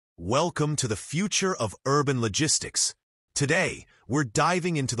Welcome to the future of urban logistics. Today, we're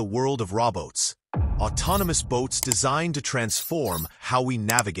diving into the world of robots, autonomous boats designed to transform how we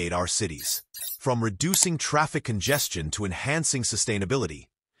navigate our cities. From reducing traffic congestion to enhancing sustainability,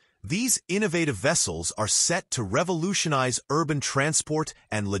 these innovative vessels are set to revolutionize urban transport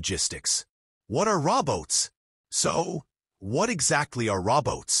and logistics. What are robots? So, what exactly are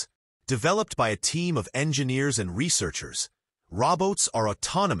robots? Developed by a team of engineers and researchers, robots are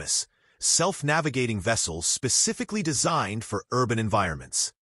autonomous, self-navigating vessels specifically designed for urban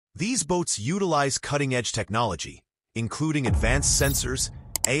environments. These boats utilize cutting-edge technology, including advanced sensors,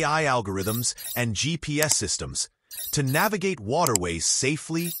 AI algorithms, and GPS systems, to navigate waterways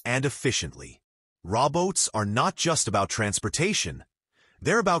safely and efficiently. Robots are not just about transportation.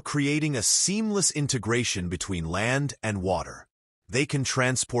 They're about creating a seamless integration between land and water. They can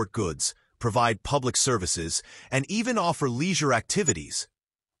transport goods, provide public services, and even offer leisure activities,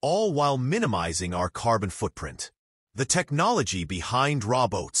 all while minimizing our carbon footprint. The technology behind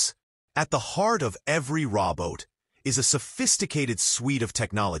robots. At the heart of every robot is a sophisticated suite of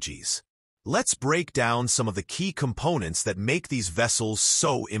technologies. Let's break down some of the key components that make these vessels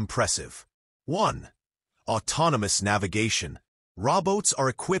so impressive. 1. Autonomous navigation. Robots are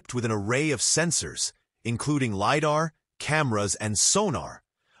equipped with an array of sensors, including LiDAR, cameras, and sonar,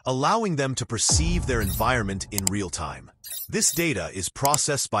 allowing them to perceive their environment in real time. This data is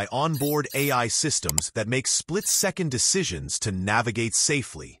processed by onboard AI systems that make split-second decisions to navigate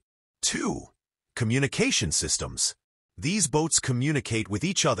safely. 2. Communication systems. These boats communicate with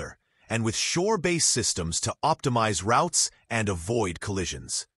each other and with shore-based systems to optimize routes and avoid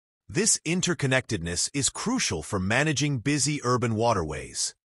collisions. This interconnectedness is crucial for managing busy urban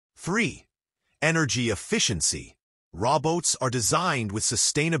waterways. 3. Energy efficiency. Robots are designed with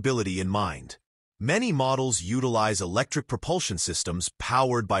sustainability in mind. Many models utilize electric propulsion systems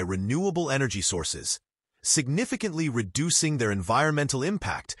powered by renewable energy sources, significantly reducing their environmental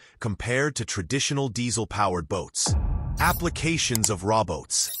impact compared to traditional diesel-powered boats. Applications of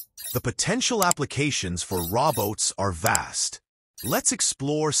robots. The potential applications for robots are vast. Let's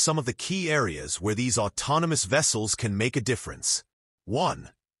explore some of the key areas where these autonomous vessels can make a difference. 1.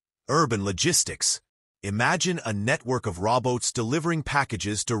 Urban logistics. Imagine a network of robots delivering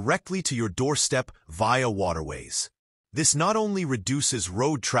packages directly to your doorstep via waterways. This not only reduces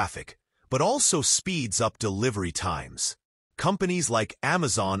road traffic, but also speeds up delivery times. Companies like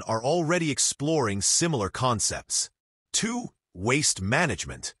Amazon are already exploring similar concepts. 2. Waste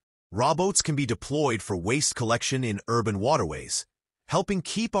management. Robots can be deployed for waste collection in urban waterways, helping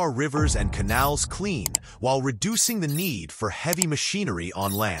keep our rivers and canals clean while reducing the need for heavy machinery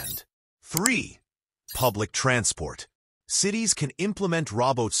on land. 3. Public transport. Cities can implement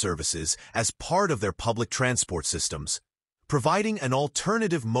robot services as part of their public transport systems, providing an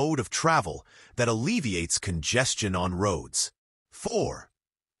alternative mode of travel that alleviates congestion on roads. 4.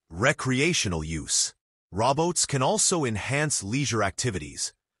 Recreational use. Robots can also enhance leisure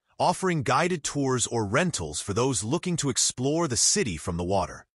activities, offering guided tours or rentals for those looking to explore the city from the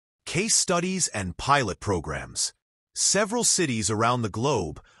water. Case studies and pilot programs. Several cities around the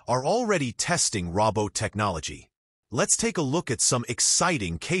globe are already testing robot technology. Let's take a look at some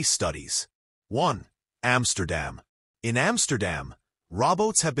exciting case studies. 1. Amsterdam. In Amsterdam,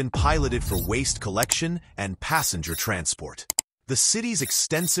 robots have been piloted for waste collection and passenger transport. The city's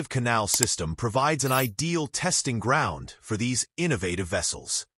extensive canal system provides an ideal testing ground for these innovative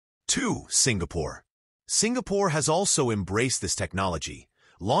vessels. 2. Singapore. Singapore has also embraced this technology,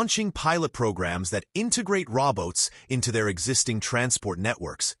 launching pilot programs that integrate robots into their existing transport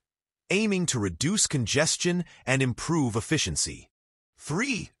networks, aiming to reduce congestion and improve efficiency.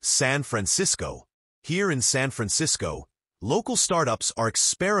 3. San Francisco. Here in San Francisco, local startups are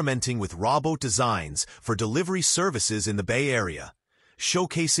experimenting with robot designs for delivery services in the Bay Area,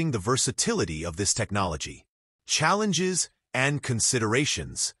 showcasing the versatility of this technology. Challenges and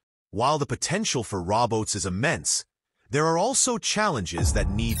considerations. While the potential for robots is immense, there are also challenges that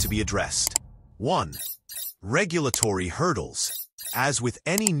need to be addressed. 1. Regulatory hurdles. As with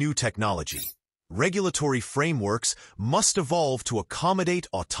any new technology, regulatory frameworks must evolve to accommodate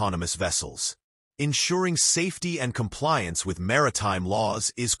autonomous vessels. Ensuring safety and compliance with maritime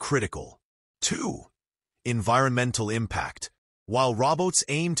laws is critical. 2. Environmental impact. While robots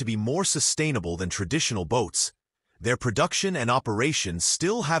aim to be more sustainable than traditional boats, their production and operations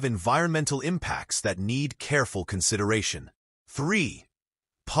still have environmental impacts that need careful consideration. 3.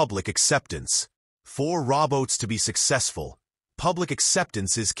 Public acceptance. For robots to be successful, public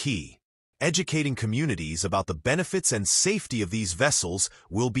acceptance is key. Educating communities about the benefits and safety of these vessels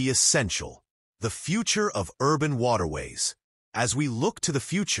will be essential. The future of urban waterways. As we look to the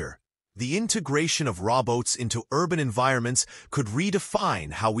future, the integration of robots into urban environments could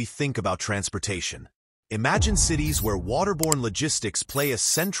redefine how we think about transportation. Imagine cities where waterborne logistics play a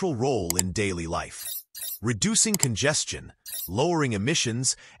central role in daily life, reducing congestion, lowering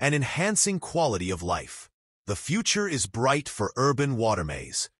emissions, and enhancing quality of life. The future is bright for urban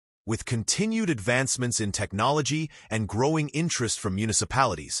waterways. With continued advancements in technology and growing interest from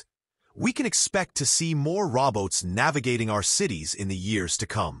municipalities, we can expect to see more robots navigating our cities in the years to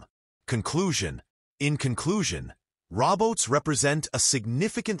come. Conclusion. In conclusion, robots represent a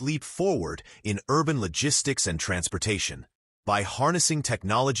significant leap forward in urban logistics and transportation. By harnessing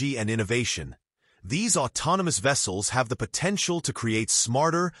technology and innovation, these autonomous vessels have the potential to create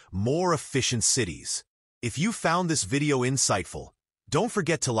smarter, more efficient cities. If you found this video insightful, don't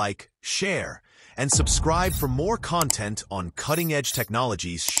forget to like, share, and subscribe for more content on cutting-edge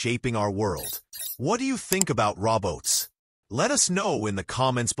technologies shaping our world. What do you think about robots? Let us know in the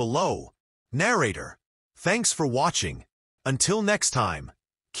comments below. Narrator, thanks for watching. Until next time,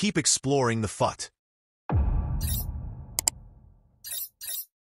 keep exploring the FUT.